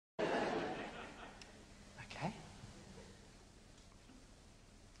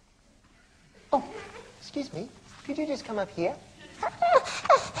Excuse me, could you just come up here?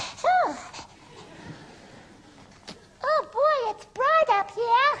 Oh, boy, it's bright up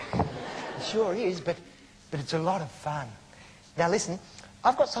here. It sure is, but it's a lot of fun. Now, listen,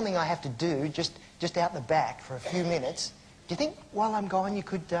 I've got something I have to do just out the back for a few minutes. Do you think while I'm gone you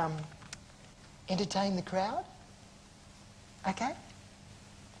could entertain the crowd? Okay?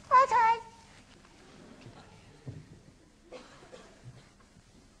 Okay.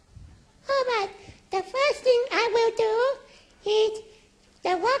 All right, the first thing I will do is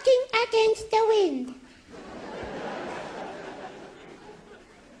the walking against the wind.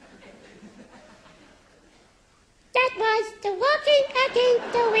 That was the walking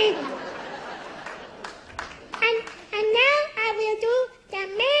against the wind. And now I will do the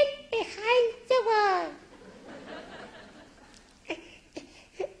man behind the wall.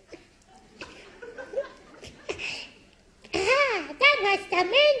 That was the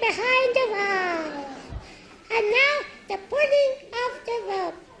man behind the wall. And now the pulling of the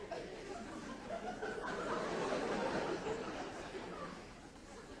rope.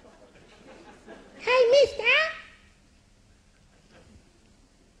 Hey, mister.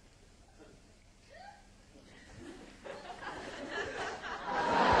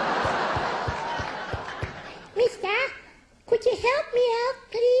 Mister, could you help me out,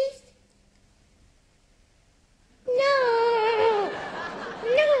 please? No,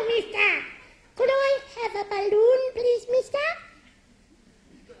 mister. Could I have a balloon, please, mister?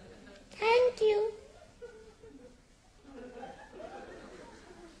 Thank you.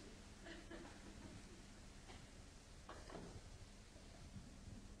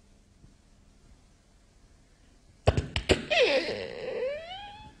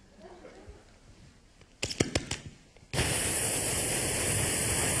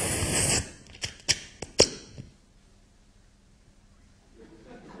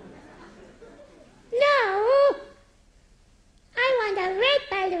 No, I want a red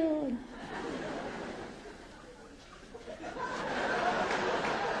balloon.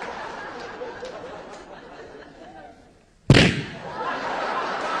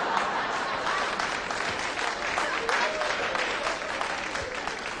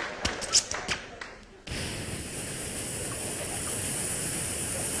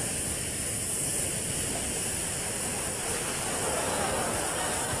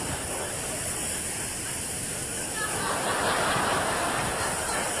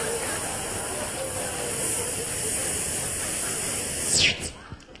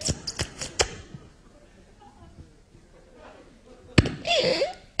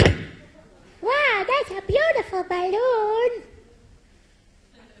 Wow, that's a beautiful balloon.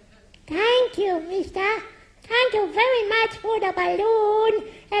 Thank you, mister. Thank you very much for the balloon.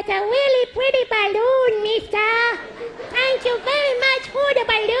 It's a really pretty balloon, mister. Thank you very much for the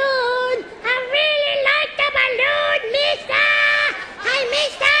balloon. I really like the balloon, mister. Hey,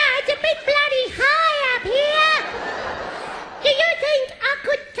 mister, it's a bit bloody high up here. Do you think I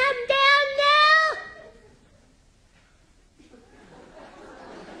could come down now?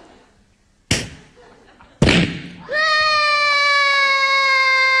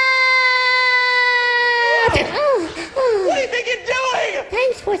 What do you think you're doing?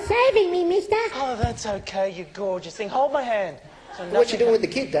 Thanks for saving me, mister. Oh, that's okay, you gorgeous thing. Hold my hand. So What you doing with the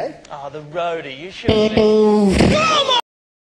kid, Dave? Oh, the roadie. You should have seen. Oh, my